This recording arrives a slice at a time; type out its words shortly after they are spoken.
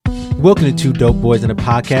Welcome to Two Dope Boys in a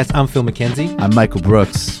Podcast. I'm Phil McKenzie. I'm Michael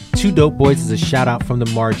Brooks. Two Dope Boys is a shout out from the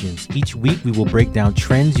margins. Each week we will break down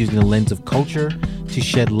trends using the lens of culture to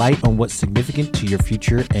shed light on what's significant to your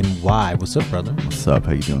future and why. What's up, brother? What's up?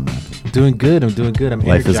 How you doing, man? Doing good. I'm doing good. I'm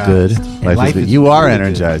Life energized. is good. Life is good. You are really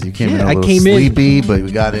energized. Good. You came in a little sleepy, but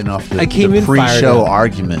we got in off the pre-show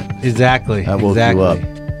argument. Exactly. That woke you up.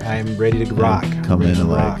 I'm ready to rock. Come in and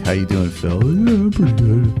like, how you doing, Phil? Yeah, I'm pretty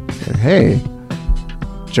good. Hey,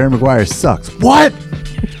 Jerry Maguire sucks. What?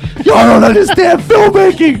 Y'all don't understand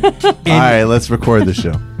filmmaking. All right, let's record the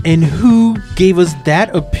show. And who gave us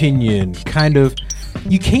that opinion? Kind of,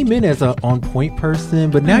 you came in as an on-point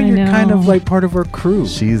person, but now you're kind of like part of our crew.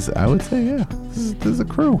 I would say, yeah. This is a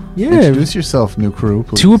crew. Yeah. Introduce yourself, new crew,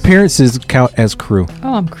 please. 2 appearances count as crew.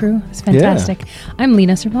 Oh, I'm crew. It's fantastic. Yeah. I'm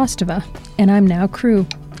Lena Servostova, and I'm now crew.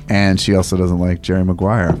 And she also doesn't like Jerry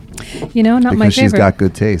Maguire. You know, not my favorite. Because she's got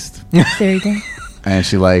good taste. There you go. And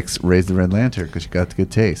she likes Raise the Red Lantern because she got the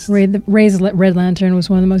good taste. Raise the Red Lantern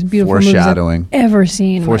was one of the most beautiful movies I've ever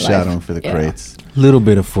seen. Foreshadowing for the crates. Little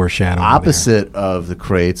bit of foreshadowing. Opposite of the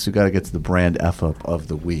crates, we got to get to the brand F-up of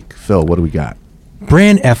the week. Phil, what do we got?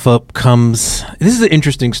 Brand F-up comes... This is an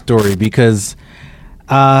interesting story because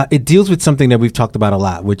it deals with something that we've talked about a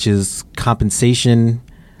lot, which is compensation,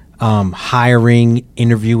 hiring,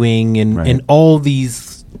 interviewing, and all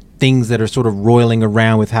these things that are sort of roiling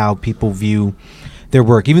around with how people view their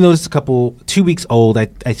work. Even though it's 2 weeks old, I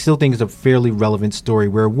still think it's a fairly relevant story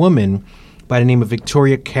where a woman by the name of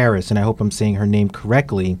Victoria Karras, and I hope I'm saying her name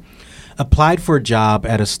correctly, applied for a job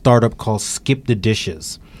at a startup called Skip the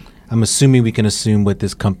Dishes. I'm assuming we can assume what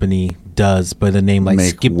this company does by the name like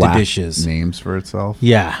Skip the Dishes. Names for itself?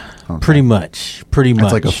 Yeah, okay. Pretty much.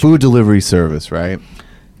 It's like a food delivery service, right?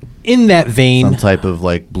 In that vein. Some type of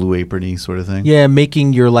like Blue Apron-y sort of thing? Yeah,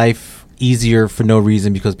 making your life easier for no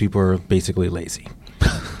reason because people are basically lazy.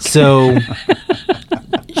 So,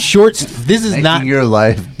 this is not your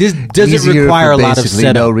life. This doesn't require a lot of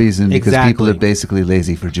setup. No reason because people are basically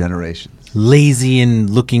lazy for generations. Lazy and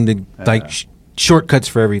looking to shortcuts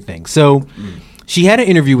for everything. So, she had an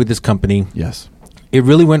interview with this company. Yes. It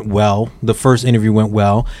really went well. The first interview went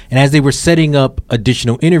well. And as they were setting up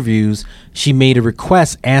additional interviews, she made a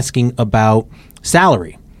request asking about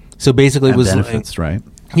salary. So basically it was benefits, right?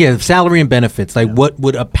 Yeah, salary and benefits. Like what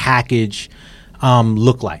would a package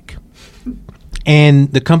look like?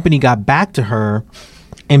 And the company got back to her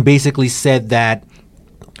and basically said that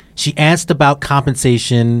she asked about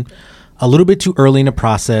compensation a little bit too early in the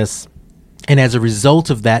process. And as a result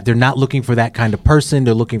of that, they're not looking for that kind of person.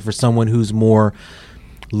 They're looking for someone who's more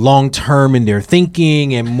long-term in their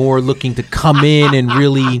thinking and more looking to come in and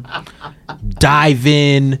really dive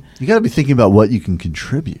in. You got to be thinking about what you can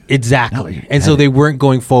contribute. Exactly. And so they weren't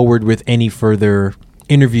going forward with any further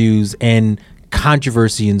interviews and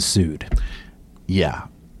controversy ensued. Yeah.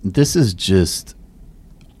 This is just...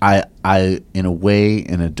 I in a way,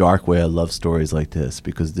 in a dark way, I love stories like this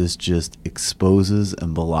because this just exposes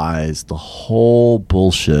and belies the whole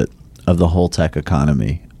bullshit of the whole tech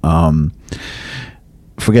economy.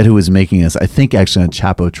 Forget who was making this. I think actually on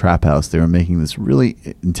Chapo Trap House, they were making this really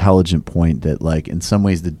intelligent point that like in some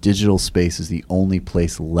ways the digital space is the only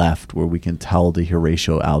place left where we can tell the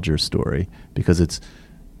Horatio Alger story because it's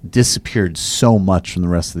disappeared so much from the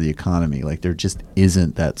rest of the economy. Like there just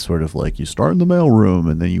isn't that sort of like you start in the mailroom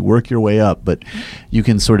and then you work your way up, but you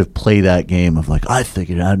can sort of play that game of like I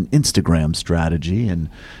figured out an Instagram strategy and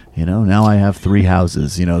now I have 3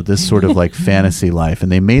 houses, this sort of like fantasy life.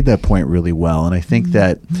 And they made that point really well. And I think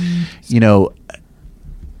that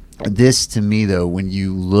this to me though, when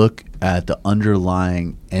you look at the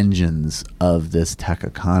underlying engines of this tech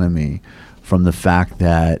economy, from the fact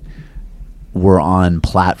that we're on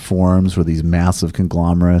platforms where these massive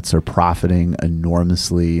conglomerates are profiting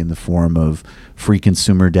enormously in the form of free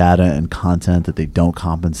consumer data and content that they don't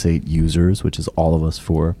compensate users, which is all of us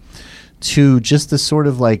for, to just this sort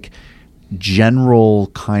of like general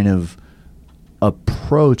kind of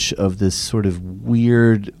approach of this sort of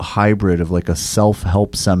weird hybrid of like a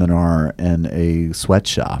self-help seminar and a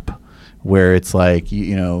sweatshop where it's like,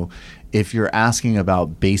 if you're asking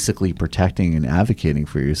about basically protecting and advocating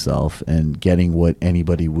for yourself and getting what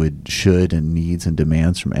anybody should and needs and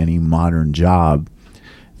demands from any modern job,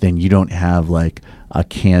 then you don't have like a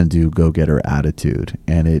can-do, go-getter attitude.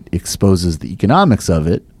 And it exposes the economics of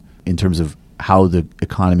it in terms of how the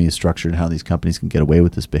economy is structured and how these companies can get away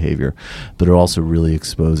with this behavior. But it also really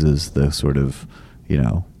exposes the sort of,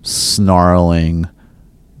 snarling,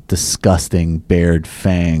 disgusting, bared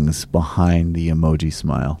fangs behind the emoji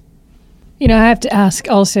smile. I have to ask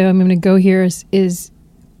also, I'm going to go here, is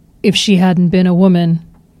if she hadn't been a woman,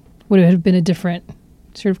 would it have been a different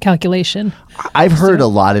sort of calculation. I've heard a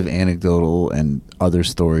lot of anecdotal and other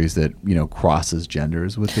stories that crosses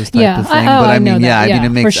genders with this type of thing. But I mean, it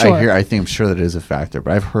makes. Sure. I'm sure that is a factor.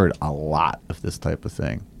 But I've heard a lot of this type of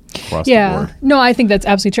thing across the board. No, I think that's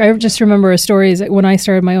absolutely true. I just remember a story is that when I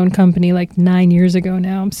started my own company like 9 years ago.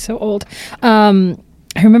 Now I'm so old. I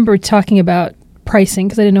remember talking about pricing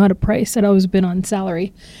because I didn't know how to price. I'd always been on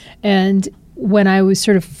salary, and when I was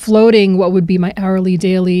sort of floating what would be my hourly,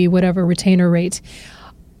 daily, whatever retainer rate,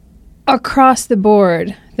 across the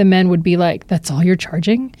board, the men would be like, that's all you're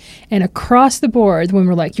charging? And across the board, the women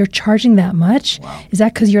were like, you're charging that much? Wow. Is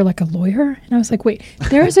that because you're like a lawyer? And I was like, wait,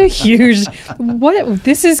 there's a huge,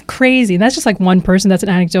 this is crazy. And that's just like one person. That's an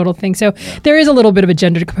anecdotal thing. So there is a little bit of a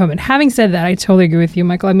gender component. Having said that, I totally agree with you,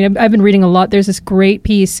 Michael. I mean, I've been reading a lot. There's this great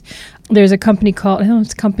piece. There's a company called, I don't know if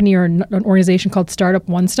it's a company or an organization called Startup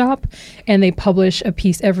One Stop, and they publish a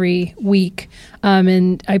piece every week.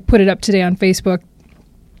 And I put it up today on Facebook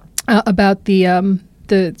about the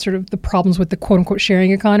sort of the problems with the quote unquote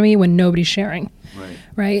sharing economy when nobody's sharing,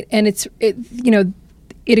 right? And it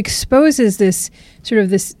exposes this sort of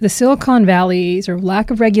the Silicon Valley sort of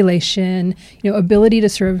lack of regulation, ability to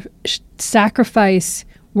sort of sacrifice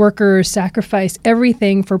workers, sacrifice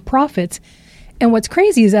everything for profits. And what's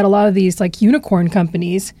crazy is that a lot of these like unicorn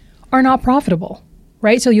companies are not profitable,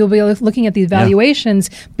 right? So you'll be looking at these valuations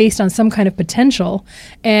based on some kind of potential.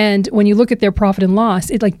 And when you look at their profit and loss,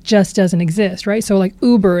 it like just doesn't exist, right? So like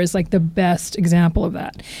Uber is like the best example of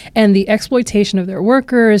that. And the exploitation of their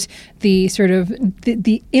workers, the sort of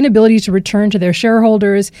the inability to return to their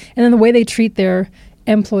shareholders, and then the way they treat their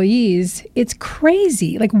employees, it's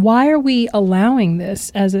crazy. Like, why are we allowing this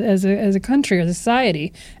as a country, as a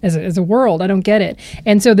society, as a world? I don't get it.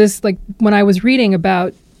 And so this, like, when I was reading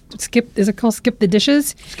about is it called Skip the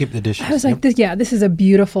Dishes? Skip the Dishes. I was like, this is a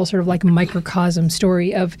beautiful sort of like microcosm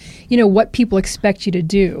story of, what people expect you to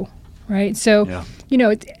do, right? So,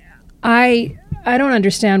 I don't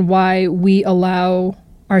understand why we allow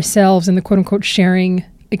ourselves in the quote unquote sharing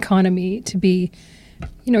economy to be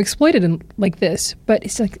exploited like this, but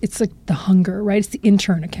it's like the hunger, right? It's the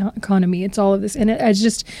intern economy. It's all of this, and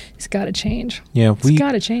it's got to change. Yeah, it's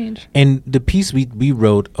got to change. And the piece we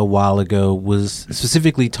wrote a while ago was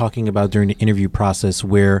specifically talking about during the interview process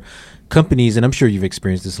where companies, and I'm sure you've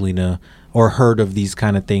experienced this, Lena, or heard of these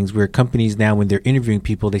kind of things, where companies now, when they're interviewing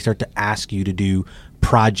people, they start to ask you to do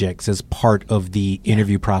projects as part of the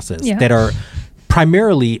interview process that are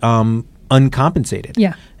primarily uncompensated.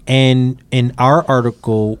 Yeah. And in our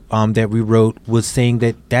article that we wrote was saying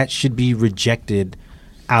that should be rejected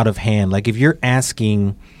out of hand. Like if you're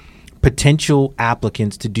asking potential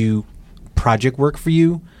applicants to do project work for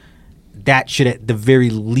you, that should at the very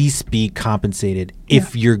least be compensated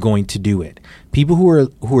if you're going to do it. People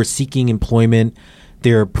who are seeking employment,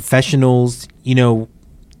 they're professionals.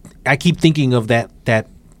 I keep thinking of that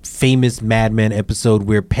famous Mad Men episode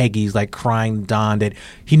where Peggy's like crying to Don that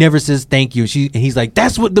he never says thank you. And he's like,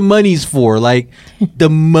 that's what the money's for. Like the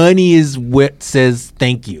money is what says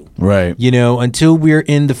thank you. Right. Until we're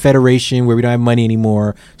in the Federation where we don't have money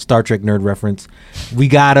anymore, Star Trek nerd reference, we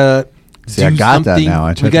gotta I got that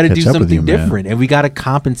now. We gotta do something different, and we gotta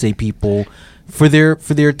compensate people for their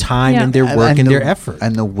time and their work and their effort.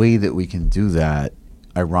 And the way that we can do that,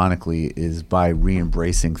 ironically, is by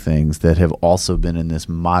re-embracing things that have also been in this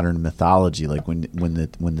modern mythology. Like when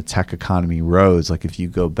the tech economy rose, like if you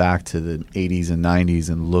go back to the 80s and 90s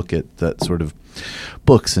and look at that sort of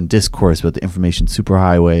books and discourse about the information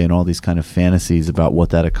superhighway and all these kind of fantasies about what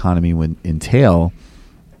that economy would entail,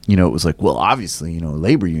 it was like, well, obviously,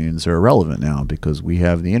 labor unions are irrelevant now because we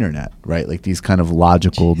have the internet, right? Like these kind of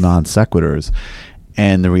logical non sequiturs.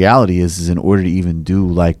 And the reality is in order to even do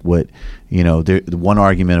like what, the one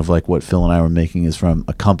argument of like what Phil and I were making is from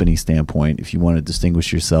a company standpoint. If you want to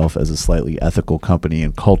distinguish yourself as a slightly ethical company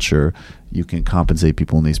and culture, you can compensate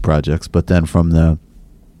people in these projects. But then from the,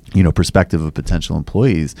 perspective of potential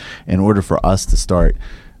employees, in order for us to start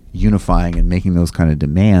unifying and making those kind of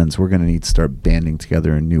demands, we're going to need to start banding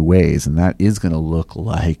together in new ways. And that is going to look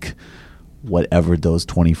like whatever those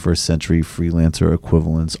 21st century freelancer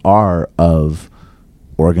equivalents are of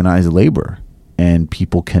organized labor and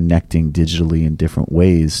people connecting digitally in different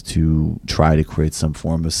ways to try to create some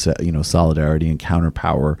form of solidarity and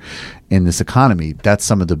counterpower in this economy. That's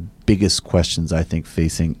some of the biggest questions I think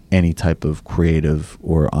facing any type of creative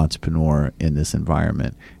or entrepreneur in this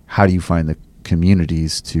environment. How do you find the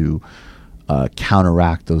communities to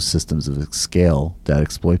counteract those systems of scale that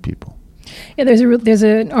exploit people? Yeah, there's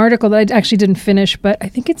an article that I actually didn't finish, but I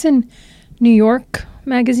think it's in New York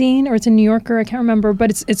Magazine, or it's a New Yorker, I can't remember,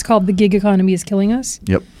 but it's called "The Gig Economy is Killing Us."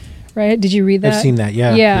 Yep. Right? Did you read that? I've seen that.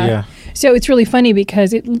 Yeah. So it's really funny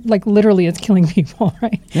because it like literally is killing people,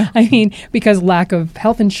 right? Yeah. I mean, because lack of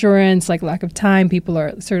health insurance, like lack of time, people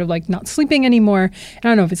are sort of like not sleeping anymore. And I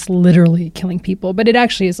don't know if it's literally killing people, but it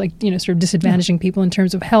actually is like, sort of disadvantaging people in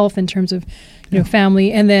terms of health, in terms of,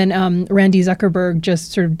 family. And then Randy Zuckerberg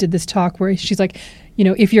just sort of did this talk where she's like,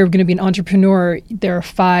 if you're going to be an entrepreneur, there are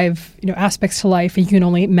 5, aspects to life, and you can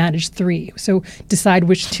only manage 3. So decide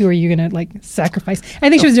which 2 are you going to like sacrifice. I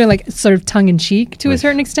think she was doing like sort of tongue in cheek to a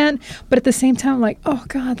certain extent, but at the same time, like, oh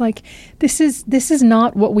God, like this is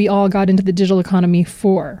not what we all got into the digital economy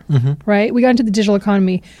for, right? We got into the digital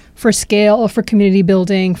economy for scale, for community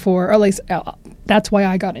building, or at least that's why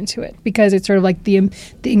I got into it, because it's sort of like the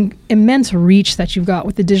immense reach that you've got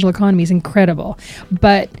with the digital economy is incredible,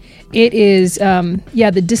 but it is,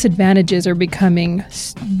 the disadvantages are becoming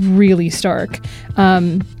really stark,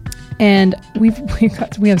 and we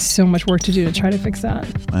have so much work to do to try to fix that.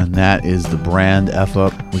 And that is the brand F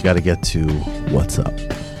up. We got to get to what's up.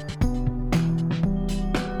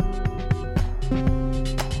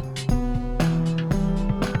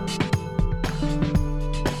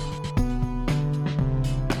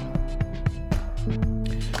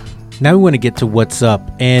 Now we want to get to what's up,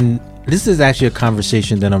 and this is actually a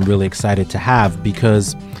conversation that I'm really excited to have,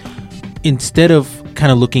 because instead of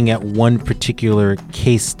kind of looking at one particular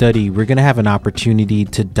case study, we're going to have an opportunity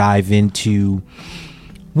to dive into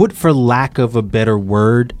what, for lack of a better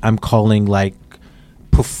word, I'm calling like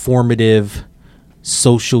performative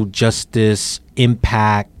social justice,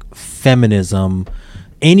 impact, feminism,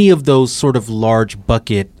 any of those sort of large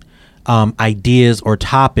bucket ideas or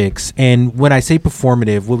topics. And when I say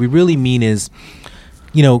performative, what we really mean is,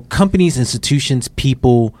 companies, institutions,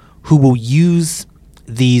 people who will use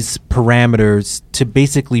these parameters to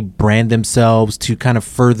basically brand themselves, to kind of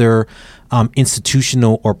further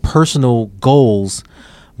institutional or personal goals,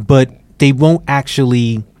 but they won't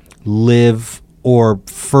actually live or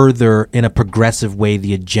further in a progressive way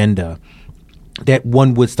the agenda that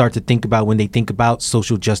one would start to think about when they think about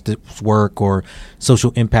social justice work or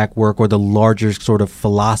social impact work, or the larger sort of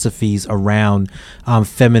philosophies around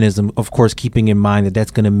feminism. Of course, keeping in mind that that's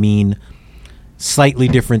going to mean slightly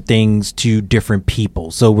different things to different people.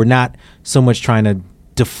 So we're not so much trying to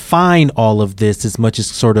define all of this as much as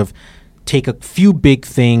sort of take a few big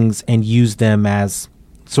things and use them as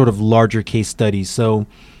sort of larger case studies. So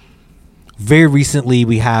very recently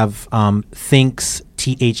we have Thinx,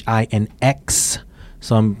 THINX,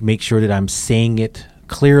 so I'm make sure that I'm saying it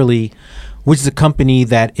clearly, which is a company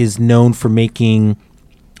that is known for making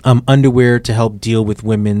underwear to help deal with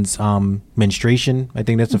women's menstruation. I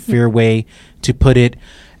think that's a fair way to put it.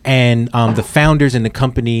 And the founders and the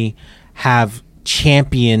company have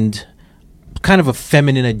championed kind of a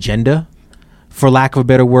feminine agenda, for lack of a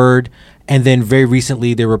better word. And then very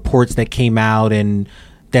recently there were reports that came out, and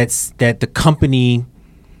that the company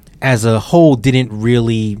as a whole didn't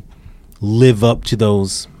really live up to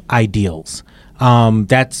those ideals.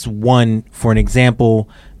 That's one, for an example.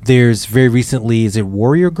 There's very recently, is it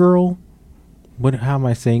Warrior Girl? How am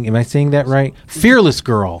I saying? Am I saying that right? Fearless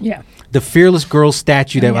Girl. Yeah. The Fearless Girl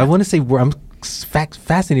statue that I want to say, I'm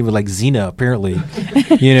fascinated with like Xena, apparently.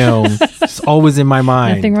 It's always in my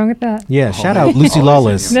mind. Nothing wrong with that. Yeah. Shout out Lucy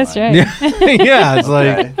Lawless. That's right. Yeah. It's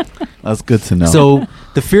like, that's good to know. So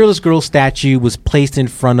the Fearless Girl statue was placed in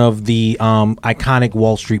front of the iconic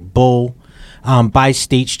Wall Street Bull by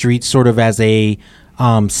State Street, sort of as a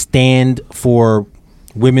stand for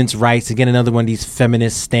women's rights. Again, another one of these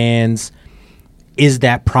feminist stands. Is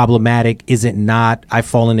that problematic? Is it not? I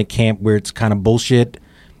fall in the camp where it's kind of bullshit.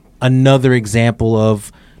 Another example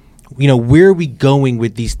of, where are we going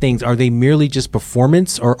with these things? Are they merely just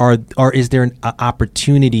performance, or is there an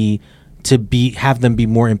opportunity to have them be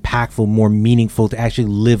more impactful, more meaningful, to actually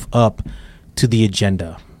live up to the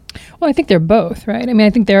agenda? Well, I think they're both, right? I mean, I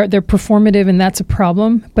think they're performative, and that's a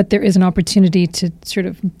problem, but there is an opportunity to sort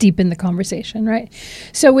of deepen the conversation, right?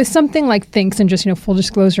 So with something like Thinx, and just, full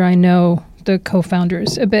disclosure, I know the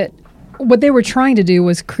co-founders a bit. What they were trying to do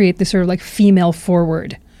was create this sort of like female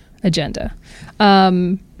forward agenda.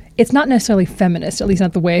 It's not necessarily feminist, at least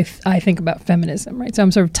not the way I think about feminism, right? So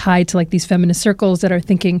I'm sort of tied to like these feminist circles that are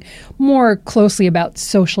thinking more closely about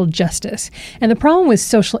social justice. And the problem with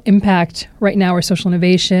social impact right now, or social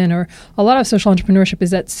innovation, or a lot of social entrepreneurship,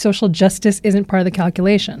 is that social justice isn't part of the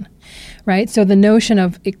calculation, right? So the notion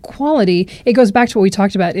of equality, it goes back to what we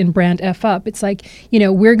talked about in Brand F Up. It's like,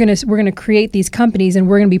 we're gonna create these companies, and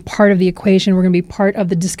we're gonna be part of the equation. We're gonna be part of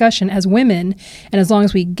the discussion as women. And as long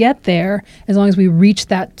as we get there, as long as we reach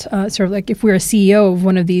that sort of like, if we're a CEO of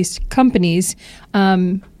one of these companies,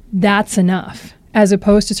 that's enough. as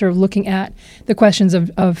opposed to sort of looking at the questions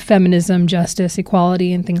of feminism, justice,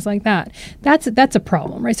 equality, and things like that. That's a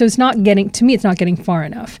problem, right? So it's not getting far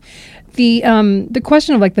enough. The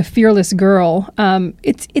question of like the fearless girl,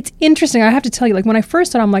 it's interesting. I have to tell you, like when I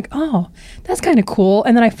first saw it, I'm like, oh, that's kind of cool,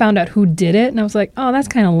 and then I found out who did it, and I was like, oh, that's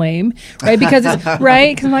kind of lame, right? Because it's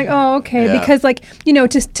right, because I'm like, oh, okay, Yeah. because like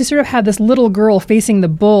to sort of have this little girl facing the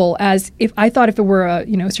bull, as if I thought if it were a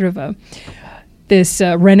sort of a this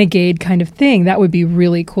renegade kind of thing, that would be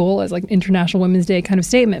really cool as like International Women's Day kind of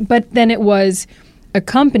statement. But then it was a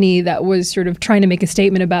company that was sort of trying to make a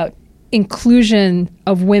statement about inclusion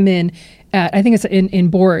of women at, I think it's in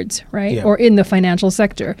boards, right? Yeah. Or in the financial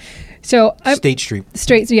sector. So State Street.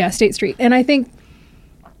 State Street. And I think,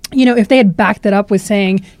 if they had backed that up with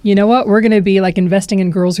saying, you know what, we're going to be like investing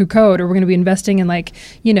in Girls Who Code, or we're going to be investing in like,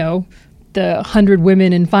 the 100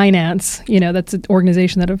 Women in Finance, that's an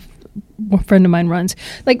organization that a friend of mine runs,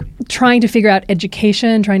 like trying to figure out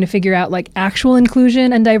education, trying to figure out like actual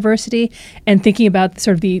inclusion and diversity, and thinking about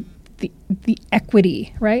sort of the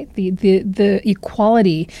equity, right? The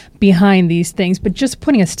equality behind these things, but just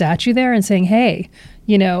putting a statue there and saying, hey,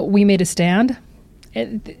 we made a stand.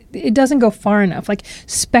 It doesn't go far enough. Like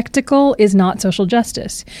spectacle is not social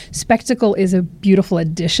justice. Spectacle is a beautiful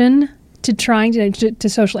addition to trying to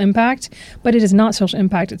social impact, but it is not social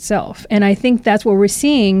impact itself. And I think that's what we're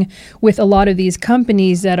seeing with a lot of these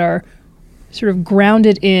companies that are sort of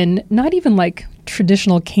grounded in not even like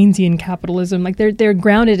traditional Keynesian capitalism. Like they're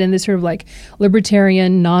grounded in this sort of like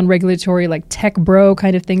libertarian, non-regulatory, like tech bro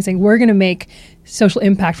kind of thing, saying we're going to make social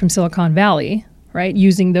impact from Silicon Valley, right?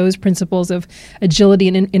 Using those principles of agility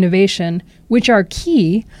and innovation, which are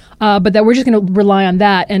key, but that we're just going to rely on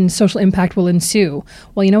that and social impact will ensue.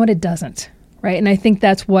 Well, you know what? It doesn't, right? And I think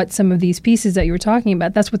that's what some of these pieces that you were talking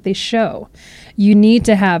about, that's what they show. You need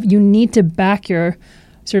to back your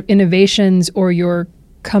sort of innovations or your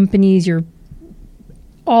companies,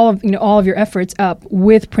 all of your efforts up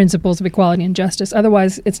with principles of equality and justice.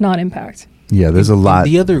 Otherwise, it's not impact. Yeah, there's a lot.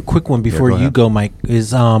 The other quick one before go you ahead. go, Mike,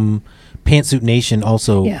 is Pantsuit Nation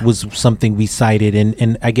also was something we cited.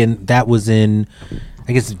 And again, that was in,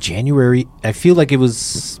 I guess, January. I feel like it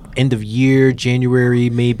was end of year,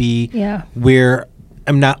 January maybe. Yeah. Where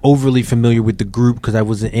I'm not overly familiar with the group because I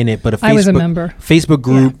wasn't in it, but I was a member. Facebook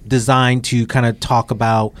group designed to kind of talk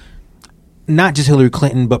about not just Hillary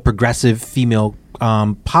Clinton, but progressive female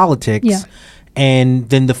politics. Yeah. And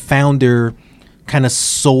then the founder kind of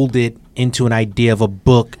sold it into an idea of a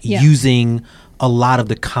book using a lot of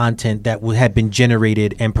the content that had been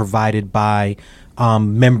generated and provided by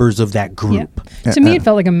members of that group. Yeah. To me, it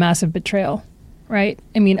felt like a massive betrayal, right?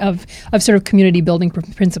 I mean, of sort of community building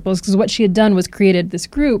principles, because what she had done was created this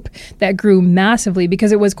group that grew massively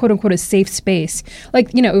because it was quote unquote a safe space.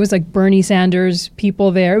 Like, it was like Bernie Sanders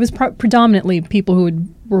people there. It was predominantly people who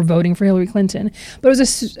were voting for Hillary Clinton, but it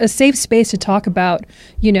was a safe space to talk about,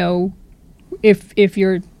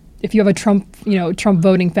 if you have a Trump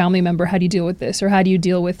voting family member, how do you deal with this? Or how do you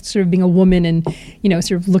deal with sort of being a woman and,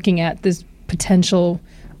 sort of looking at this potential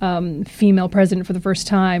female president for the first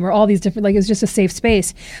time, or all these different, like it was just a safe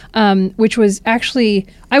space, which was actually,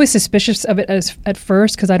 I was suspicious of it at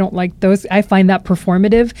first because I don't like those. I find that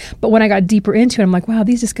performative. But when I got deeper into it, I'm like, wow,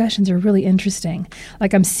 these discussions are really interesting.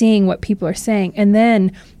 Like I'm seeing what people are saying. And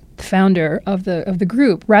then the founder of the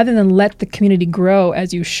group, rather than let the community grow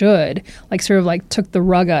as you should, like sort of like took the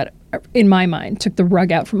rug out, in my mind, took the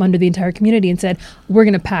rug out from under the entire community and said, we're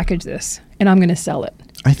going to package this and I'm going to sell it.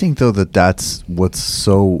 I think, though, that's what's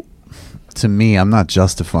so, to me, I'm not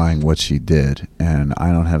justifying what she did, and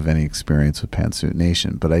I don't have any experience with Pantsuit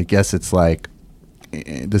Nation, but I guess it's like,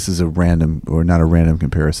 this is a random, or not a random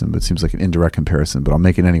comparison, but it seems like an indirect comparison, but I'll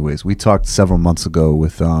make it anyways. We talked several months ago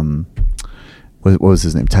with, what was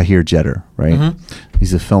his name? Tahir Jeter, right? Mm-hmm.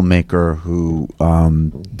 He's a filmmaker who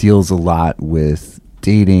deals a lot with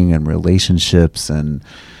dating and relationships and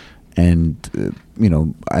men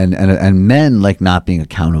like not being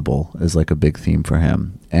accountable is like a big theme for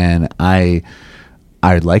him. And I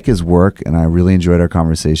like his work and I really enjoyed our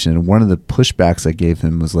conversation. And one of the pushbacks I gave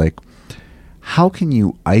him was like, how can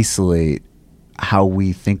you isolate how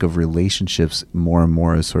we think of relationships more and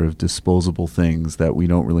more as sort of disposable things that we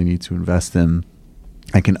don't really need to invest in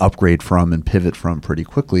and can upgrade from and pivot from pretty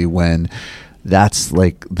quickly, when that's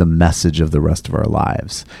like the message of the rest of our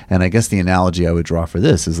lives? And I guess the analogy I would draw for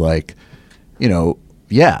this is like,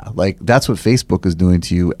 like that's what Facebook is doing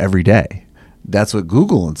to you every day. That's what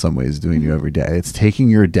Google in some ways is doing to you every day. It's taking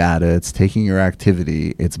your data, it's taking your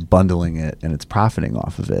activity, it's bundling it, and it's profiting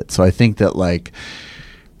off of it. So I think that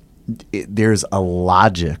there's a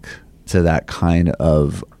logic to that kind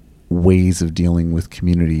of ways of dealing with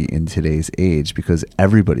community in today's age, because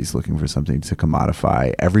everybody's looking for something to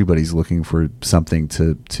commodify. Everybody's looking for something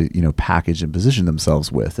to package and position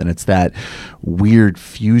themselves with. And it's that weird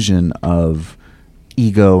fusion of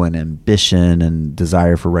ego and ambition and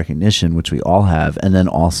desire for recognition, which we all have, and then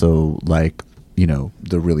also like,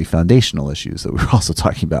 the really foundational issues that we were also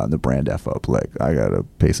talking about in the brand F up, like I gotta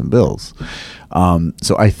pay some bills.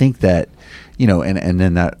 So I think that, and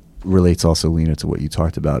then that relates also, Lena, to what you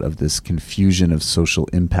talked about of this confusion of social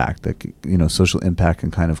impact, that social impact can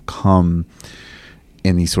kind of come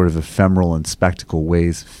in these sort of ephemeral and spectacle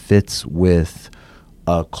ways, fits with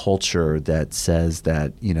a culture that says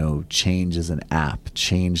that change is an app.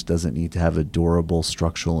 Change doesn't need to have a durable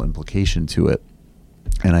structural implication to it.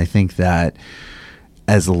 And I think that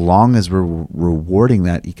as long as we're rewarding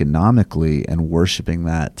that economically and worshiping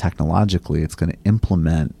that technologically, it's going to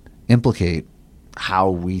implicate how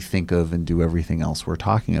we think of and do everything else we're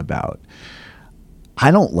talking about.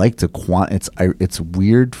 I don't like to it's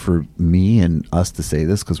weird for me and us to say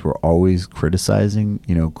this because we're always criticizing,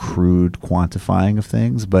 crude quantifying of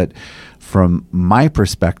things. But from my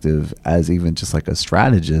perspective, as even just like a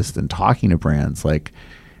strategist and talking to brands, like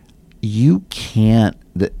you can't,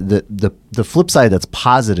 the flip side that's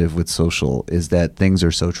positive with social is that things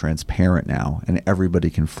are so transparent now and everybody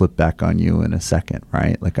can flip back on you in a second,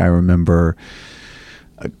 right? Like I remember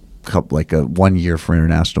like a 1 year for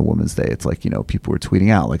International Women's Day, it's like, people were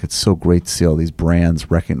tweeting out like, it's so great to see all these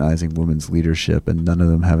brands recognizing women's leadership and none of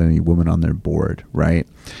them have any women on their board, right?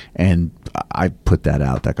 And I put that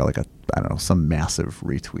out, that got like some massive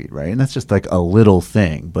retweet, right? And that's just like a little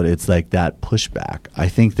thing, but it's like that pushback. I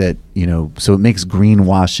think that, so it makes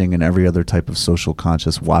greenwashing and every other type of social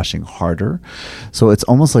conscious washing harder. So it's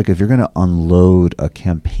almost like if you're going to unload a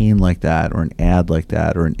campaign like that or an ad like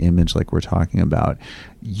that or an image like we're talking about,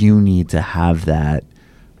 you need to have that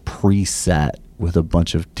preset with a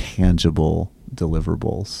bunch of tangible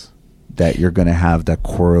deliverables that you're going to have that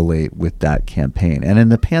correlate with that campaign. And in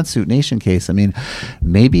the Pantsuit Nation case, I mean,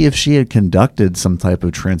 maybe if she had conducted some type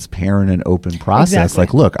of transparent and open process,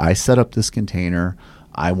 like, look, I set up this container,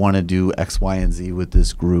 I want to do X, Y, and Z with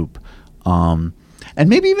this group, and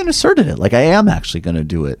maybe even asserted it, like I am actually going to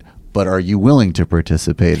do it, but are you willing to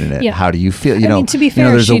participate in it? Yeah. How do you feel? I mean, to be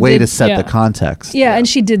fair, there's a way did, to set the context. Yeah, and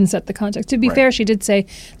she didn't set the context. To be fair, she did say,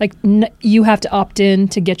 like, you have to opt in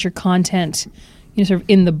to get your content sort of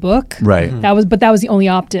in the book. Right. Mm-hmm. That was the only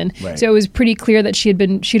opt-in. Right. So it was pretty clear that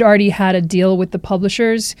she'd already had a deal with the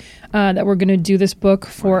publishers that were going to do this book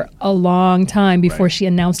for a long time before she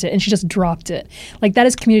announced it, and she just dropped it. Like, that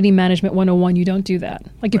is community management 101. You don't do that.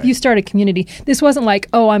 Like, if you start a community, this wasn't like,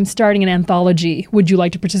 oh, I'm starting an anthology. Would you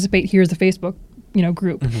like to participate? Here's the Facebook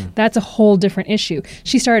group. Mm-hmm. That's a whole different issue.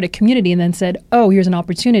 She started a community and then said, oh, here's an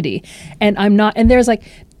opportunity. And there's like,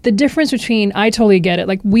 the difference between, I totally get it.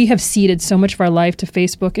 Like, we have ceded so much of our life to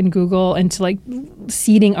Facebook and Google and to like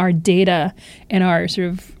ceding our data and our sort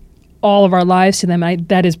of all of our lives to them.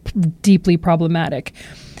 That is deeply problematic.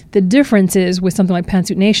 The difference is with something like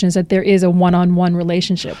Pantsuit Nation is that there is a one-on-one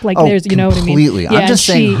relationship. Like there's, you know what I mean? Completely. Yeah, I'm just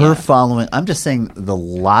saying I'm just saying the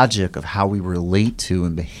logic of how we relate to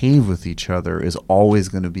and behave with each other is always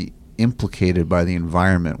going to be implicated by the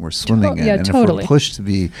environment we're swimming in. And totally. If we're pushed to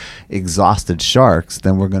be exhausted sharks,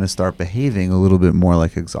 then we're going to start behaving a little bit more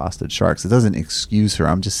like exhausted sharks. It doesn't excuse her.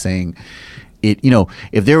 I'm just saying it,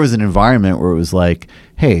 if there was an environment where it was like,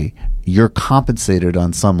 hey, you're compensated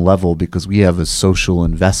on some level because we have a social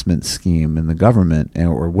investment scheme in the government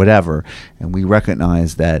or whatever, and we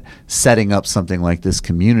recognize that setting up something like this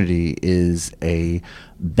community is a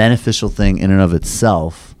beneficial thing in and of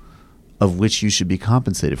itself, of which you should be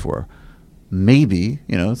compensated for. Maybe,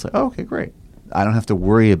 it's like, oh, okay, great. I don't have to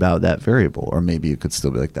worry about that variable. Or maybe it could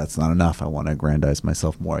still be like, that's not enough. I want to aggrandize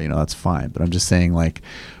myself more. That's fine. But I'm just saying, like,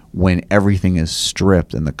 when everything is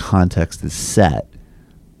stripped and the context is set,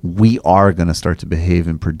 we are going to start to behave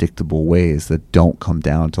in predictable ways that don't come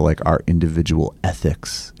down to like our individual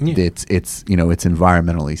ethics. Yeah. It's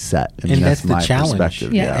environmentally set. I mean, that's the my challenge.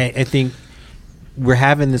 Perspective. Yeah. I think we're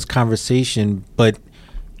having this conversation, but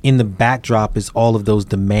in the backdrop is all of those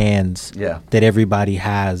demands that everybody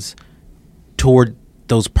has toward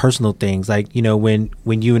those personal things. Like, when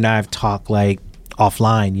you and I have talked like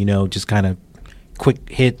offline, just kind of quick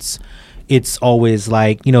hits, it's always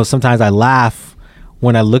like, sometimes I laugh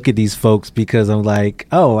when I look at these folks because I'm like,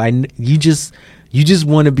 oh, you just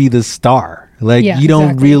want to be the star. Like, you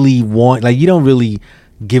don't really want, like, you don't really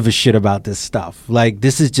give a shit about this stuff. Like,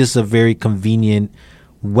 this is just a very convenient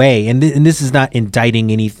way, and this is not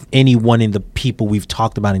indicting any one in the people we've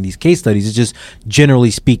talked about in these case studies. It's just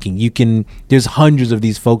generally speaking, there's hundreds of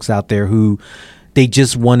these folks out there who they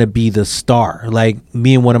just want to be the star. Like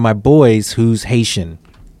me and one of my boys who's Haitian.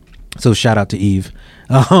 So shout out to Eve.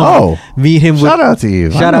 Me and him. Shout out to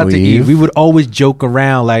Eve. Shout out to Eve. We would always joke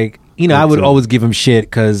around, like, you know, I would always give him shit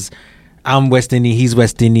because I'm West Indian, he's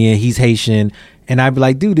West Indian, he's Haitian. And I'd be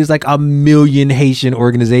like, dude, there's like a million Haitian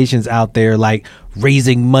organizations out there, like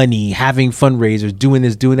raising money, having fundraisers, doing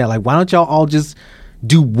this, doing that. Like, why don't y'all all just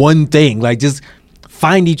do one thing? Like, just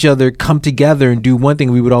find each other, come together and do one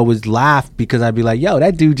thing. We would always laugh because I'd be like, yo,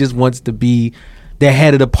 that dude just wants to be the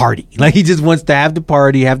head of the party. Like, he just wants to have the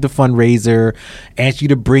party, have the fundraiser, ask you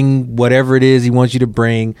to bring whatever it is he wants you to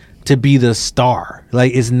bring to be the star.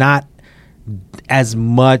 Like, it's not as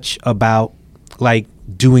much about like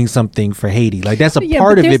doing something for Haiti. Like, that's a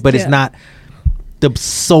part of it, but it's not the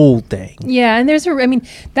sole thing. Yeah, and that's sort of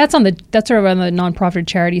on the nonprofit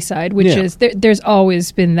charity side, which is there's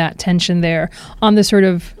always been that tension there. On the sort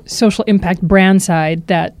of social impact brand side,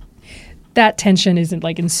 that tension isn't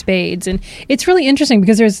like in spades. And it's really interesting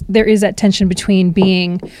because there is that tension between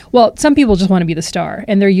being, well, some people just want to be the star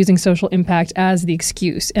and they're using social impact as the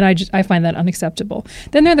excuse. And I find that unacceptable.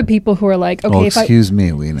 Then there are the people who are like, okay, excuse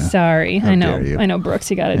me, Lena. Sorry. I know, Brooks,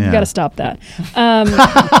 you gotta stop that.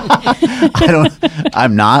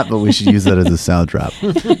 I'm not, but we should use that as a sound drop.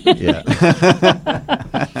 Yeah.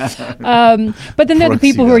 But then there are the Brooks,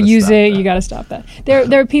 people who are using, you gotta stop that.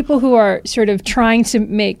 There are people who are sort of trying to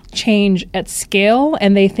make change at scale,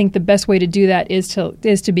 and they think the best way to do that is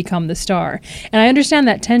to become the star. And I understand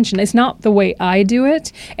that tension. It's not the way I do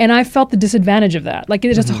it, and I felt the disadvantage of that. Like,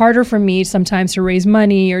 it's just harder for me sometimes to raise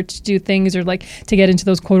money or to do things or like to get into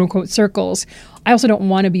those quote unquote circles. I also don't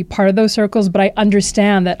want to be part of those circles, but I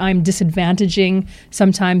understand that I'm disadvantaging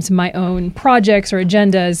sometimes my own projects or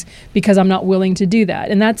agendas because I'm not willing to do that.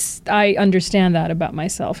 And I understand that about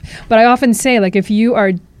myself. But I often say, like, if you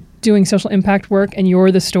are doing social impact work and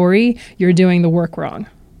you're the story, you're doing the work wrong,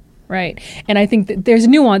 right? And I think that there's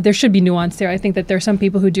nuance. There should be nuance there. I think that there are some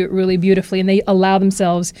people who do it really beautifully and they allow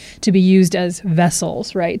themselves to be used as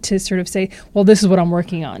vessels, right? To sort of say, well, this is what I'm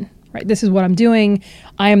working on, right? This is what I'm doing.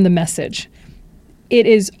 I am the message. It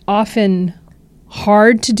is often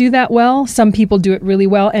hard to do that well. Some people do it really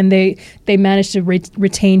well, and they manage to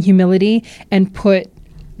retain humility and put,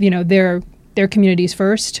 their communities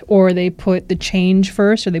first, or they put the change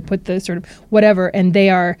first, or they put the sort of whatever, and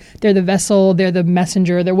they're the vessel, they're the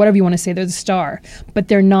messenger, they're whatever you want to say, they're the star, but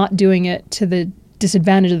they're not doing it to the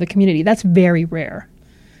disadvantage of the community. That's very rare.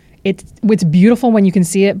 It's beautiful when you can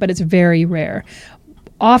see it, but it's very rare.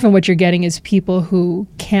 Often what you're getting is people who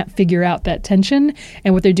can't figure out that tension,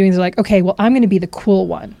 and what they're doing is they're like, okay, well, I'm going to be the cool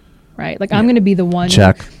one, right? Like, I'm going to be the one.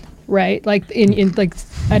 Check. Right, like in like,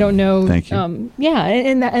 I don't know. Thank you.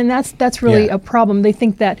 And that's really a problem. They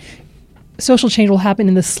think that social change will happen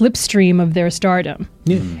in the slipstream of their stardom,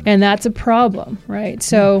 and that's a problem, right?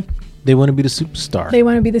 So they want to be the superstar. They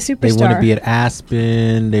want to be the superstar. They want to be at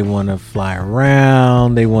Aspen. They want to fly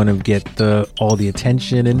around. They want to get all the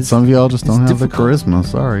attention. And some of y'all just don't have the charisma.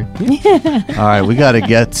 Sorry. All right, we got to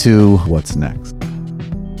get to what's next.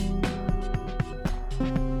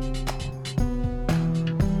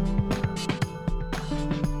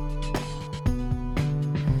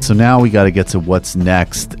 So now we got to get to what's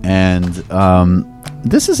next, and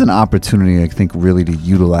this is an opportunity, I think, really to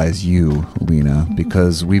utilize you, Lena,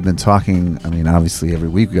 because we've been talking. I mean, obviously, every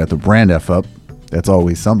week we got the brand F up. That's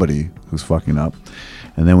always somebody who's fucking up,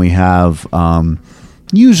 and then we have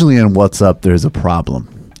usually in What's Up there's a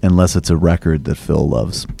problem, unless it's a record that Phil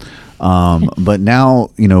loves. But now,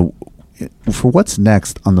 for what's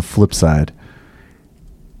next on the flip side,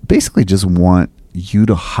 basically just want you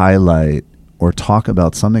to highlight or talk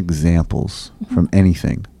about some examples from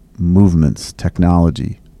anything, movements,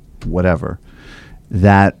 technology, whatever,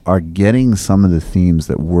 that are getting some of the themes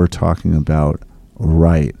that we're talking about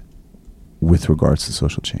right with regards to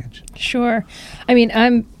social change. Sure. I mean,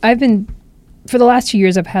 I've been, for the last 2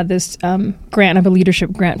 years, I've had this grant, I have a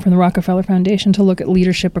leadership grant from the Rockefeller Foundation to look at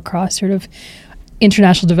leadership across sort of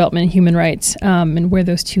international development and human rights, and where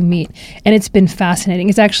those two meet. And it's been fascinating.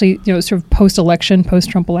 It's actually, sort of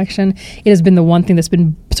post-Trump election, it has been the one thing that's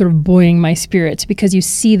been sort of buoying my spirits, because you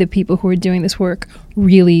see the people who are doing this work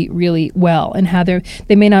really, really well, and how they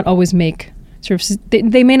may not always make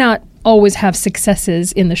they may not always have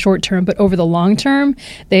successes in the short term, but over the long term,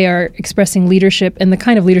 they are expressing leadership, and the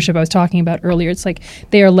kind of leadership I was talking about earlier. It's like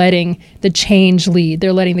they are letting the change lead.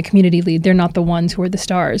 They're letting the community lead. They're not the ones who are the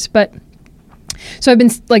stars. But So I've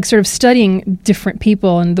been like sort of studying different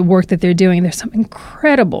people and the work that they're doing. There's some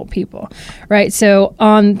incredible people, right? So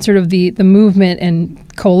on sort of the movement and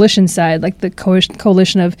coalition side, like the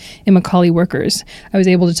coalition of Immokalee workers, I was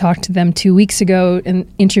able to talk to them 2 weeks ago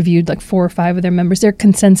and interviewed like 4 or 5 of their members. They're a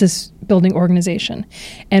consensus building organization.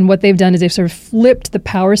 And what they've done is they've sort of flipped the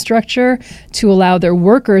power structure to allow their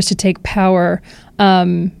workers to take power,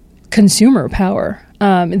 consumer power.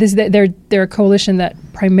 They're a coalition that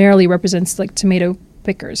primarily represents like tomato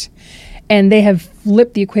pickers. And they have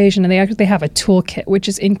flipped the equation, and they have a toolkit, which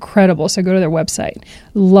is incredible. So go to their website.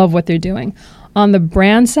 Love what they're doing. On the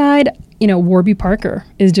brand side, Warby Parker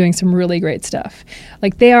is doing some really great stuff.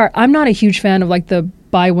 Like I'm not a huge fan of like the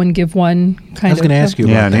buy one, give one kind of. I was going to ask you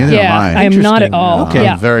Yeah, about that. neither am Yeah, I. I am not at Interesting. all. Okay.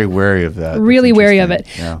 Yeah. I'm very wary of that. Really That's wary of it.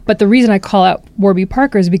 interesting. Yeah. But the reason I call out Warby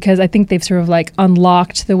Parker is because I think they've sort of like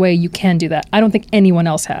unlocked the way you can do that. I don't think anyone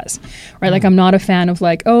else has, right? Like I'm not a fan of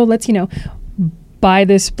like, oh, let's, buy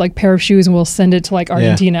this like pair of shoes and we'll send it to like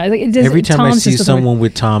Argentina. Like, it does, Every time Tom's I see just doesn't someone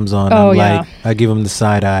with Toms on, Oh, I'm yeah. like, I give them the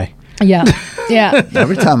side eye. Yeah. Yeah.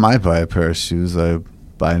 Every time I buy a pair of shoes, I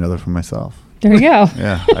buy another for myself. There you go.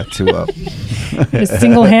 Yeah, I two up. Just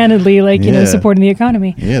single-handedly, like, Yeah. supporting the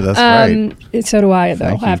economy. Yeah, that's right. So do I, though.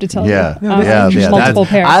 Thank I have you. to tell yeah. you. Yeah, Just yeah. multiple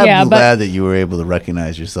pairs. I'm yeah, glad that you were able to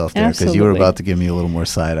recognize yourself there because you were Absolutely. about to give me a little more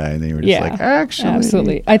side eye, and then you were just Yeah, like, actually,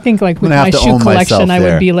 absolutely. I think like with gonna my have to shoe own myself collection, I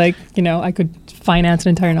there. would be like, I could finance an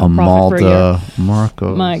entire nonprofit for a year. Amalda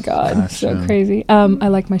Marcos. My God, so Gotcha. crazy. I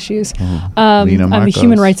like my shoes. Lena I'm a Marcos.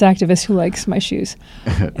 human rights activist who likes my shoes.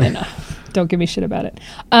 And don't give me shit about it.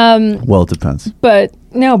 Well, it depends. But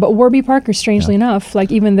Warby Parker, strangely enough, like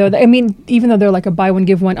even though they're like a buy one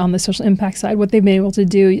give one on the social impact side, what they've been able to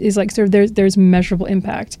do is like sort of there's measurable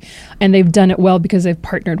impact, and they've done it well because they've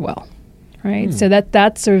partnered well, right? So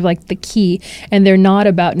that's sort of like the key, and they're not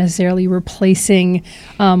about necessarily replacing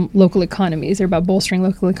local economies. They're about bolstering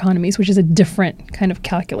local economies, which is a different kind of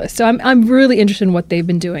calculus. So I'm really interested in what they've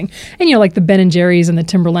been doing, and like the Ben and Jerry's and the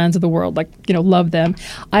Timberlands of the world, like love them.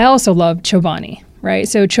 I also love Chobani. Right,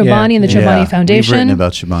 so Chobani and the Chobani Foundation. We've written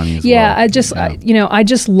about Chobani as well. Yeah, I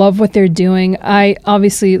just love what they're doing. I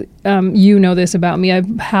obviously, this about me.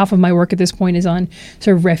 Half of my work at this point is on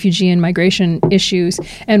sort of refugee and migration issues,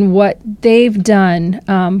 and what they've done,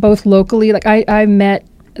 both locally. Like I met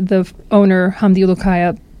the owner Hamdi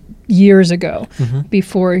Lukaya years ago,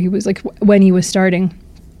 before he was when he was starting.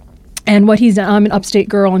 And what he's done, I'm an upstate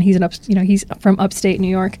girl, and he's he's from upstate New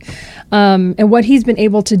York. And what he's been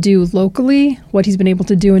able to do locally, what he's been able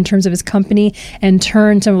to do in terms of his company, and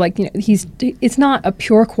turn some it's not a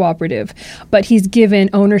pure cooperative, but he's given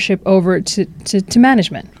ownership over to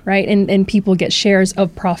management, right? And people get shares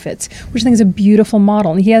of profits, which I think is a beautiful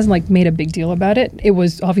model. And he hasn't made a big deal about it. It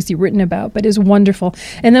was obviously written about, but it's wonderful.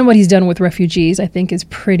 And then what he's done with refugees, I think, is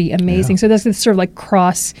pretty amazing. So that's this sort of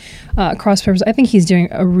cross purpose. I think he's doing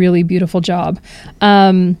a really beautiful job.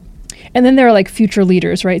 And then there are future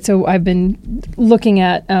leaders, right? So I've been looking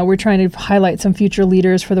at, we're trying to highlight some future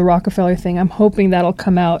leaders for the Rockefeller thing. I'm hoping that'll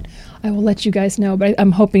come out. I will let you guys know, but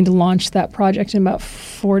I'm hoping to launch that project in about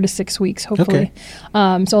 4 to 6 weeks, hopefully.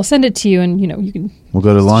 Okay. So I'll send it to you, and you can. We'll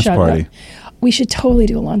go to launch shout it party. out. We should totally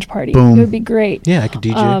do a launch party. Boom. It would be great. Yeah, I could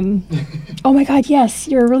DJ. Oh my God, yes,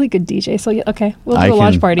 you're a really good DJ. So okay, we'll do a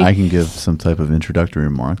launch party. I can give some type of introductory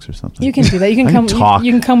remarks or something. You can do that. You can I come. can talk.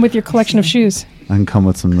 You can come with your collection of shoes. I can come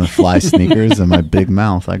with some fly sneakers and my big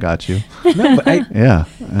mouth. I got you. No, but Yeah.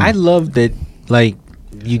 I love that,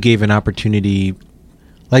 you gave an opportunity.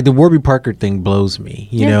 The Warby Parker thing blows me.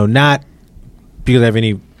 You know, not because I have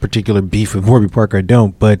any particular beef with Warby Parker. I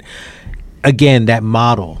don't. But again, that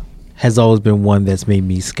model has always been one that's made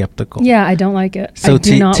me skeptical. Yeah, I don't like it. So I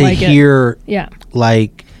do not to like hear,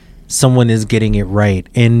 it. someone is getting it right,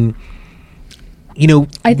 and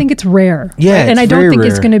I think it's rare. Yeah, right? And it's I don't very think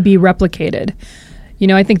it's rare. going to be replicated.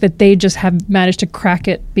 I think that they just have managed to crack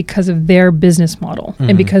it because of their business model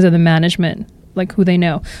and because of the management, who they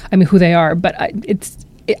know. I mean, who they are. But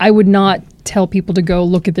I would not tell people to go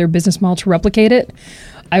look at their business model to replicate it.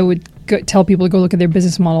 I would tell people to go look at their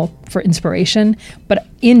business model for inspiration. But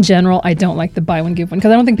in general, I don't like the buy one, give one,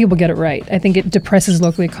 because I don't think people get it right. I think it depresses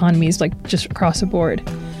local economies, just across the board.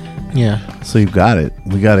 yeah. So you got it.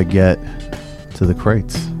 We got to get to the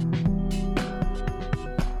crates.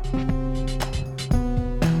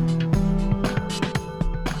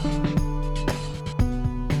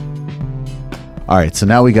 All right, so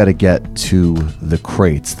now we got to get to the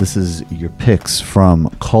crates. This is your picks from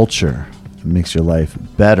culture. It makes your life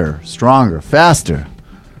better, stronger, faster.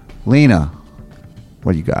 Lena,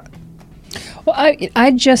 what do you got? Well,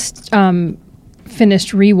 I just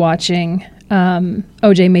finished rewatching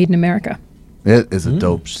OJ Made in America. It is a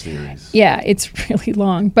dope series. Yeah, it's really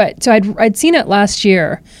long. But so I'd seen it last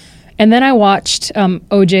year. And then I watched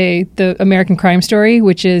OJ, the American Crime Story,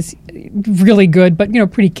 which is really good, but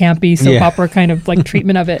pretty campy soap opera kind of like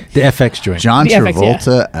treatment of it. The FX joint. John The FX,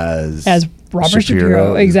 Travolta as Robert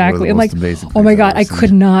Shapiro, is exactly. one I'm of the like, most amazing oh my things god, I've I ever could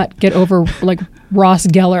seen. not get over like Ross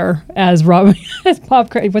Geller as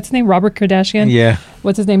what's his name? Robert Kardashian. Yeah.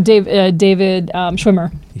 What's his name? David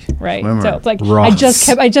Schwimmer. Right. Schwimmer. So it's like Ross.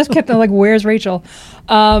 I just kept like, where's Rachel?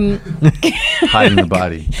 Hiding the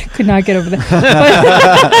body. Could not get over that.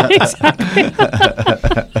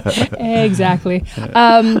 Exactly.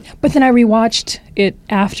 But then I rewatched it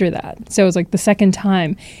after that. So it was like the second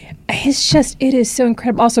time. It is so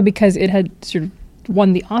incredible. Also because it had sort of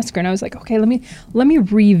won the Oscar, and I was like, okay, let me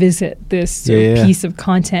revisit this sort of piece of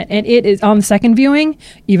content. And it is, on the second viewing,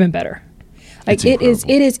 even better. Like it is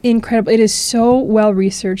incredible. It is so well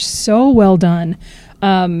researched, so well done.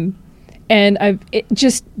 And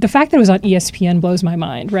the fact that it was on ESPN blows my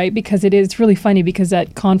mind, right? Because it's really funny because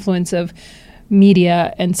that confluence of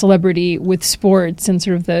media and celebrity with sports and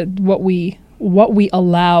sort of what we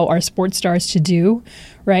allow our sports stars to do,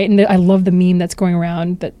 right? And I love the meme that's going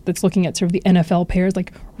around that's looking at sort of the NFL players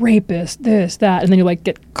like rapist, this, that, and then you like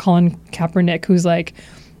get Colin Kaepernick, who's like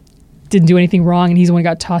didn't do anything wrong, and he's the one who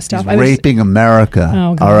got tossed off. Raping America.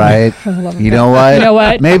 Oh, God. All right. I love him. You know what? You know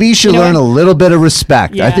what? Maybe you should learn a little bit of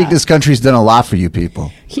respect. Yeah. I think this country's done a lot for you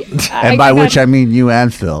people. And by which I mean you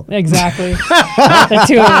and Phil. Exactly. The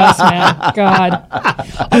two of us, man. God.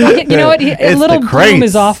 You know what? A It's little the bloom crates.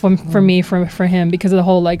 is off for me for him because of the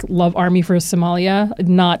whole like love army for Somalia.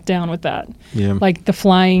 Not down with that. Yeah. Like the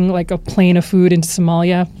flying like a plane of food into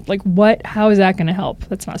Somalia. Like what? How is that going to help?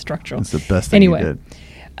 That's not structural. It's the best thing you did.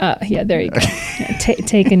 Yeah, there you go. Yeah,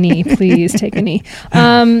 take a knee, please. Take a knee.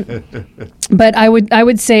 But I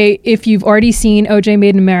would say if you've already seen OJ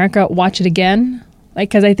Made in America, watch it again. Like,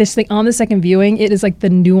 because I just think on the second viewing, it is like the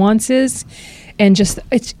nuances, and just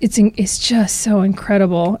it's just so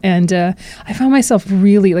incredible. And I found myself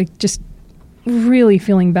really like just really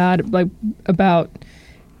feeling bad like about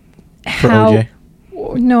For how. OJ?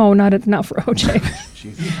 Oh, No, not for OJ.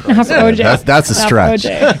 Not for OJ. That's a Not for stretch.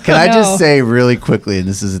 OJ. Can I No. just say really quickly, and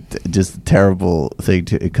this is just a terrible thing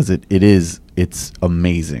because it's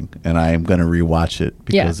amazing, and I am going to rewatch it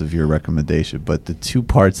because of your recommendation. But the two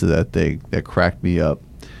parts of that thing that cracked me up,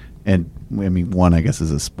 and I mean, one I guess is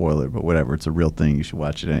a spoiler, but whatever, it's a real thing. You should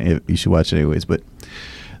watch it. You should watch it anyways. But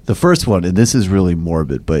the first one, and this is really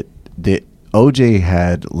morbid, but OJ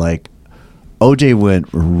went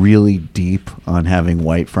really deep on having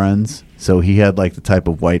white friends. So he had like the type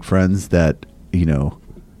of white friends that,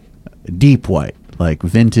 deep white, like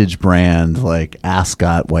vintage brand, like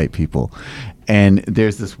ascot white people. And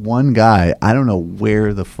there's this one guy, I don't know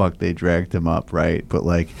where the fuck they dragged him up, right? But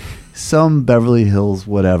like some Beverly Hills,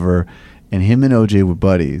 whatever. And him and OJ were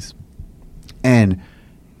buddies. And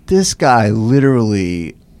this guy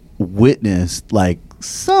literally witnessed like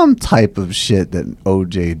some type of shit that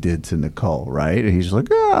OJ did to Nicole, right? And he's like,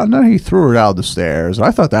 oh, no, he threw her down the stairs. I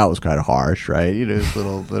thought that was kind of harsh, right? This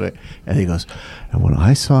little, and he goes, and when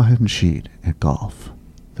I saw him cheat at golf,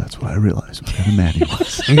 that's when I realized what kind of man he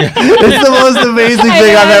was. It's the most amazing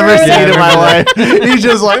thing I've ever seen in my life. He's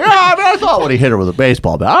just like, I thought when he hit her with a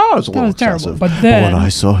baseball bat, it was a little excessive. But then when I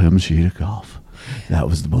saw him cheat at golf, that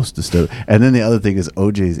was the most disturbing. And then the other thing is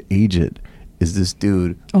OJ's agent is this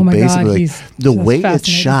dude. Oh my God, basically, he's the so way it's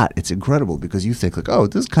fascinating. shot, it's incredible because you think like, oh,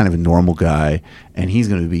 this is kind of a normal guy, and he's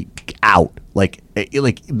going to be out like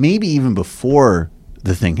maybe even before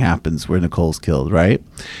the thing happens where Nicole's killed, right?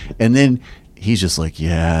 And then he's just like,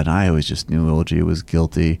 yeah, and I always just knew OJ was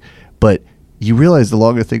guilty, but you realize the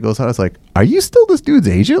longer the thing goes on, it's like, are you still this dude's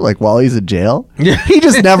agent? Like while he's in jail? Yeah. He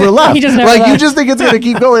just never left. He just never like you left. just think it's gonna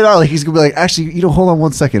keep going on. Like he's gonna be like, actually, hold on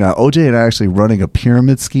one second. OJ and I are actually running a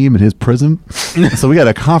pyramid scheme in his prison, so we got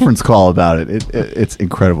a conference call about it. It's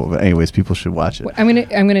incredible. But anyways, people should watch it. I'm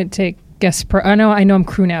gonna take guest. I know I'm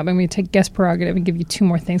crew now, but I'm gonna take guest prerogative and give you two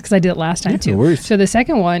more things because I did it last time too. no worries. So the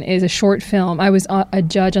second one is a short film. I was a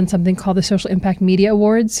judge on something called the Social Impact Media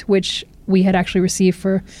Awards, which we had actually received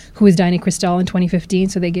for Who is Diane Cristal in 2015.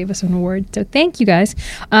 So they gave us an award. So thank you guys.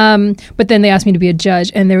 But then they asked me to be a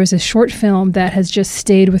judge, and there was a short film that has just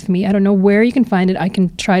stayed with me. I don't know where you can find it. I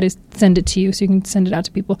can try to send it to you so you can send it out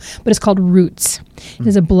to people. But it's called Roots. It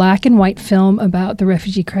is a black and white film about the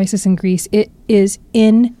refugee crisis in Greece. It is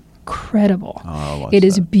incredible. It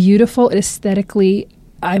is beautiful. Aesthetically,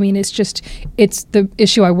 I mean, it's the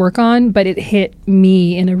issue I work on, but it hit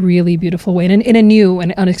me in a really beautiful way, and in a new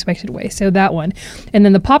and unexpected way. So that one. And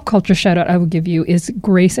then the pop culture shout out I will give you is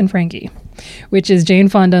Grace and Frankie. which is Jane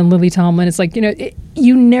Fonda and Lily Tomlin. It's like,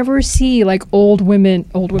 you never see like old women.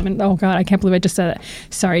 Oh God, I can't believe I just said that.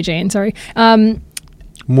 Sorry, Jane. Sorry.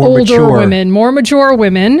 More mature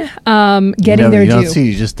women getting their due.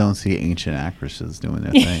 You just don't see ancient actresses doing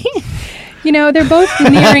their thing. They're both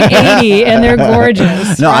nearing 80 and they're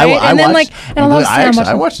gorgeous. No, right?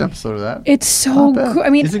 I watched an episode of that. It's so good. I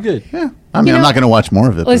mean, is it good? Yeah. I'm not going to watch more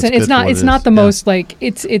of it. Listen, it's not the most like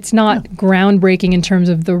it's not groundbreaking in terms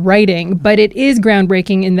of the writing, but it is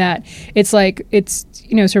groundbreaking in that it's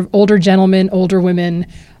sort of older gentlemen, older women,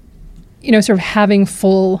 sort of having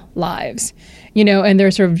full lives, and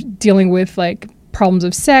they're sort of dealing with like problems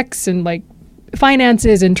of sex and like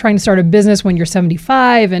finances and trying to start a business when you're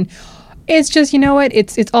 75, and it's just,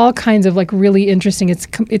 it's all kinds of like really interesting. It's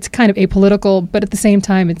kind of apolitical, but at the same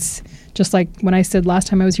time, it's just like when I said last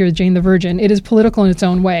time I was here with Jane the Virgin, it is political in its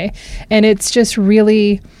own way. And it's just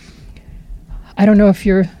really, I don't know if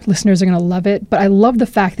your listeners are going to love it, but I love the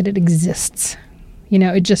fact that it exists.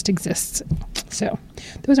 It just exists. So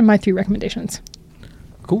those are my 3 recommendations.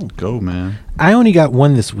 Cool. Go, man. I only got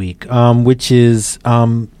one this week, which is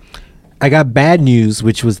I got bad news,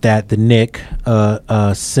 which was that the Nick,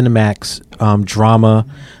 Cinemax drama,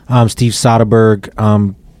 Steve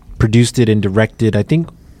Soderbergh produced it and directed, I think,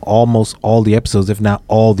 almost all the episodes, if not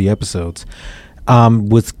all the episodes,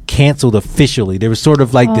 was canceled officially. There was sort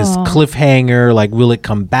of like this cliffhanger, like, will it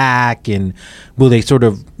come back? And will they sort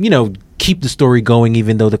of, keep the story going,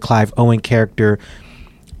 even though the Clive Owen character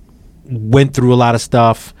went through a lot of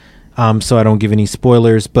stuff. So I don't give any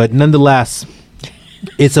spoilers, but nonetheless,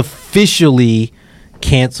 it's officially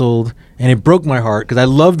canceled, and it broke my heart because I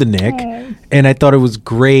love the Nick, and I thought it was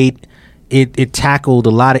great. It tackled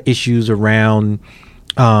a lot of issues around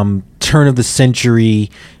turn of the century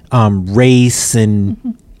race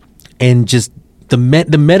and just the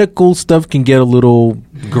medical stuff can get a little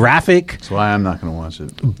graphic. That's why I'm not going to watch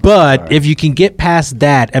it. But if you can get past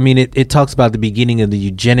that, I mean, it talks about the beginning of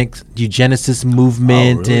the eugenicist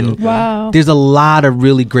movement, really? and wow, there's a lot of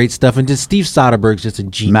really great stuff. And just Steve Soderbergh's just a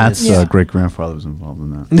genius. Matt's great grandfather was involved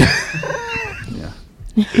in that. Yeah.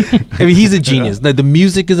 I mean, he's a genius. The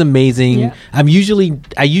music is amazing. Yeah. I usually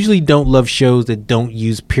don't love shows that don't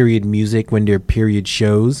use period music when they're period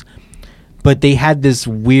shows, but they had this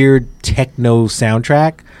weird techno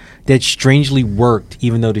soundtrack that strangely worked,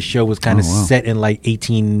 even though the show was kind of set in like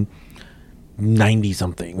 1890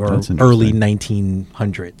 something or early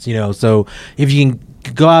 1900s. So if you can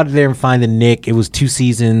go out there and find the Nick, it was 2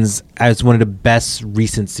 seasons. It's one of the best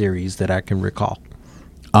recent series that I can recall.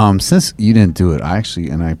 Since you didn't do it, I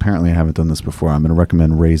apparently haven't done this before, I'm going to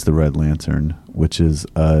recommend Raise the Red Lantern, which is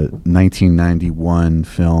a 1991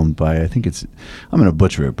 film by, I think I'm going to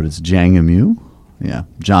butcher it, but it's Zhang Yimou. Yeah,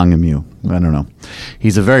 Zhang Yimou. I don't know.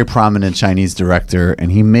 He's a very prominent Chinese director, and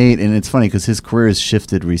and it's funny because his career has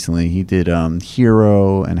shifted recently. He did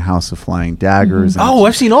Hero and House of Flying Daggers. Mm-hmm. Oh,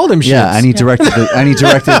 I've seen all them shits. Yeah, and he directed the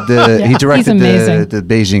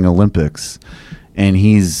Beijing Olympics. And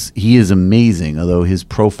he is amazing, although his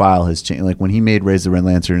profile has changed. Like when he made Raise the Red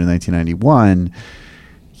Lantern in 1991,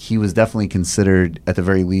 he was definitely considered, at the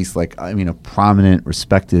very least, a prominent,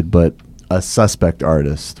 respected, but a suspect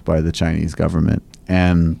artist by the Chinese government.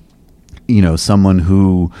 And, someone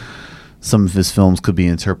who some of his films could be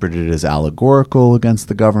interpreted as allegorical against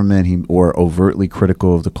the government, or overtly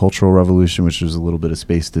critical of the Cultural Revolution, which there's a little bit of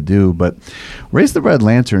space to do. But Raise the Red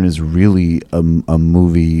Lantern is really a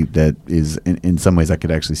movie that is, in some ways, I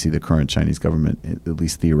could actually see the current Chinese government, at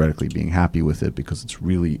least theoretically, being happy with it, because it's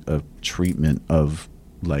really a treatment of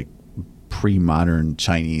like pre-modern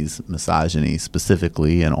Chinese misogyny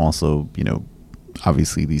specifically, and also,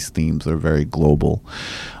 obviously these themes are very global.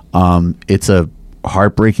 It's a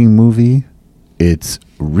heartbreaking movie. It's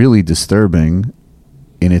really disturbing,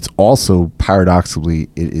 and it's also, paradoxically,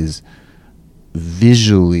 it is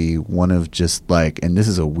visually one of just and this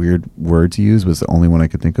is a weird word to use, but it's the only one I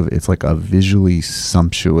could think of. It's like a visually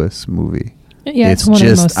sumptuous movie. Yeah, it's one of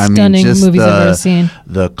the most stunning movies I've ever seen.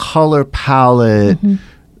 The color palette,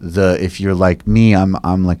 if you're like me,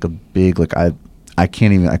 I'm like a big, I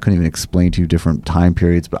couldn't even explain to you different time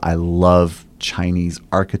periods, but I love Chinese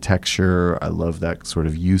architecture. I love that sort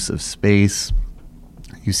of use of space.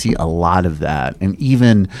 You see a lot of that, and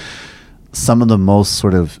even some of the most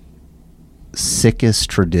sort of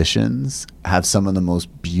sickest traditions have some of the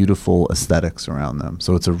most beautiful aesthetics around them.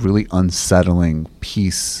 So it's a really unsettling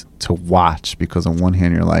piece to watch, because on one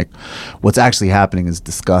hand you're like, what's actually happening is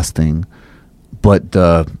disgusting, but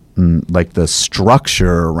the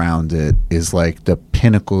structure around it is like the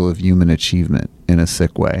pinnacle of human achievement. in a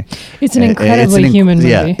sick way. It's an incredibly human movie.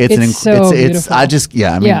 Yeah, it's so beautiful. I just,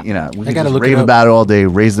 yeah, I mean, Yeah. you know, we I can gotta just look rave it up. about it all day.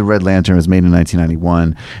 Raise the Red Lantern was made in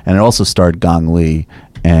 1991, and it also starred Gong Li,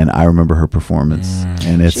 and I remember her performance.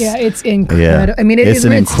 And it's it's incredible. I mean, it's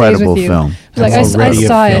an it stays incredible with you. film. Like I'm I already a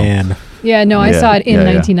saw it. fan. Yeah, no, I Yeah, saw it in yeah,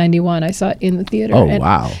 yeah. 1991. I saw it in the theater. Oh, and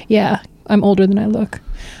wow. Yeah, I'm older than I look.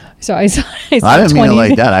 So I saw I didn't mean it 20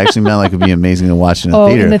 like that. I actually meant like it'd be amazing to watch in a Oh,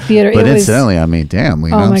 theater. in the theater, But it was- incidentally, I mean, damn,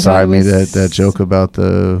 Lena, Oh I'm my sorry I God, made it was- that joke about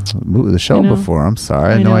the show I know. before. I'm sorry.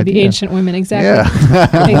 I I had no know, idea. the ancient women, exactly. Yeah.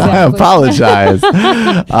 I Exactly. apologize.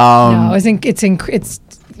 No, I think it's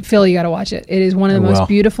Phil, you got to watch it. It is one of the I most will.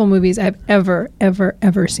 beautiful movies I've ever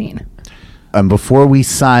seen. And before we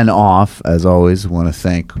sign off, as always, we want to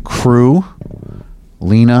thank crew.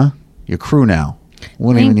 Lena, your crew now.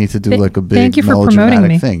 We don't even need to do like a big thank you for promoting melodramatic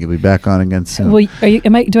me. thing. You'll be back on again soon. Well,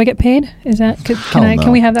 do I get paid? Is that Hell no.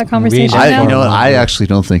 can we have that conversation I- now? You know what? I actually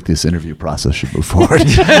don't think this interview process should move forward.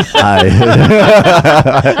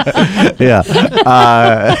 Yeah.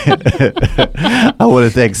 I want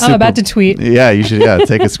to thank. I'm about to tweet. Yeah, you should. Yeah,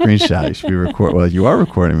 take a screenshot. You should be record. Well, you are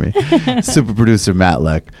recording me. Super producer Matt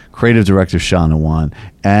Leck, creative director Shauna Wan,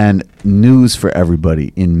 and news for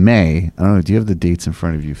everybody in May. I don't know. Do you have the dates in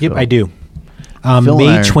front of you? Yep, Phil? I do. Phil and I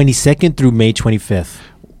May are- 22nd through May 25th.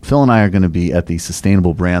 Phil and I are going to be at the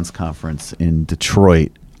Sustainable Brands Conference in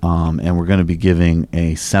Detroit, and we're going to be giving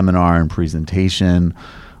a seminar and presentation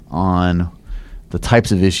on the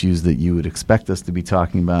types of issues that you would expect us to be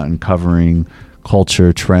talking about and covering: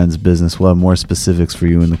 culture, trends, business. We'll have more specifics for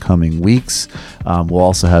you in the coming weeks. We'll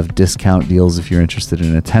also have discount deals if you're interested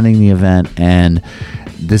in attending the event, and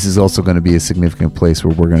this is also going to be a significant place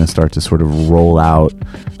where we're going to start to sort of roll out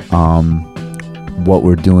what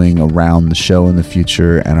we're doing around the show in the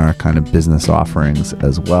future and our kind of business offerings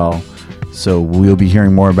as well. So we'll be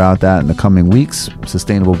hearing more about that in the coming weeks.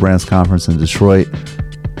 Sustainable Brands Conference in Detroit.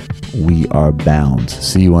 We are bound.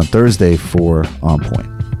 See you on Thursday for On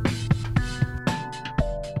Point.